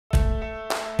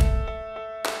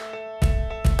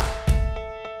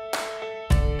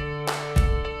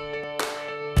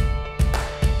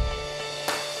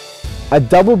A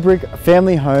double brick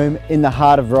family home in the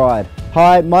heart of Ryde.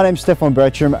 Hi, my name's Stefon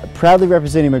Bertram, proudly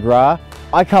representing McGrath.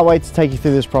 I can't wait to take you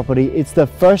through this property. It's the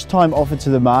first time offered to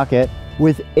the market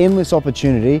with endless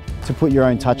opportunity to put your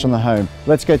own touch on the home.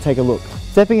 Let's go take a look.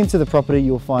 Stepping into the property,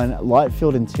 you'll find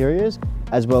light-filled interiors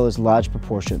as well as large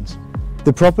proportions.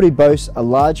 The property boasts a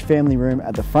large family room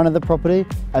at the front of the property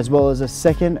as well as a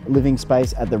second living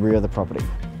space at the rear of the property.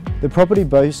 The property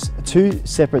boasts 2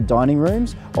 separate dining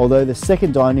rooms, although the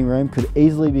second dining room could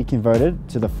easily be converted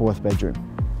to the 4th bedroom.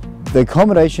 The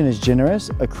accommodation is generous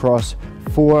across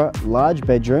 4 large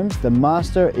bedrooms. The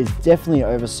master is definitely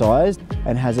oversized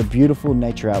and has a beautiful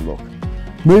nature outlook.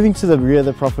 Moving to the rear of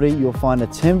the property, you'll find a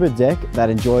timber deck that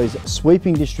enjoys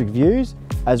sweeping district views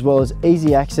as well as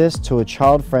easy access to a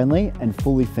child-friendly and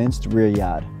fully fenced rear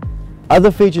yard. Other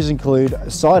features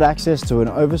include side access to an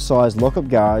oversized lock-up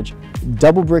garage,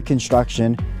 double brick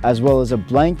construction, as well as a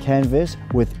blank canvas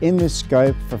within the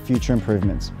scope for future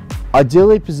improvements.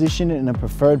 Ideally positioned in a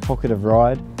preferred pocket of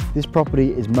Ryde, this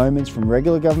property is moments from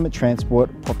regular government transport,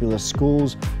 popular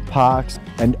schools, parks,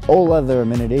 and all other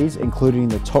amenities, including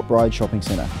the top Ryde shopping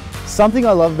centre. Something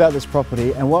I love about this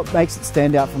property and what makes it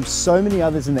stand out from so many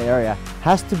others in the area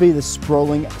has to be the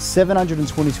sprawling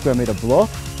 720 square metre block.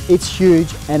 It's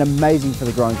huge and amazing for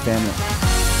the growing family.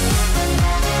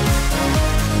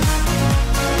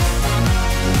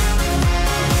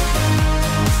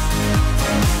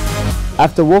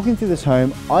 After walking through this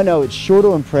home, I know it's sure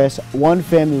to impress one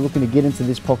family looking to get into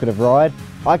this pocket of Ryde.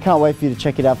 I can't wait for you to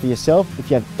check it out for yourself.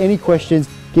 If you have any questions,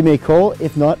 give me a call.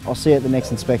 If not, I'll see you at the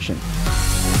next inspection.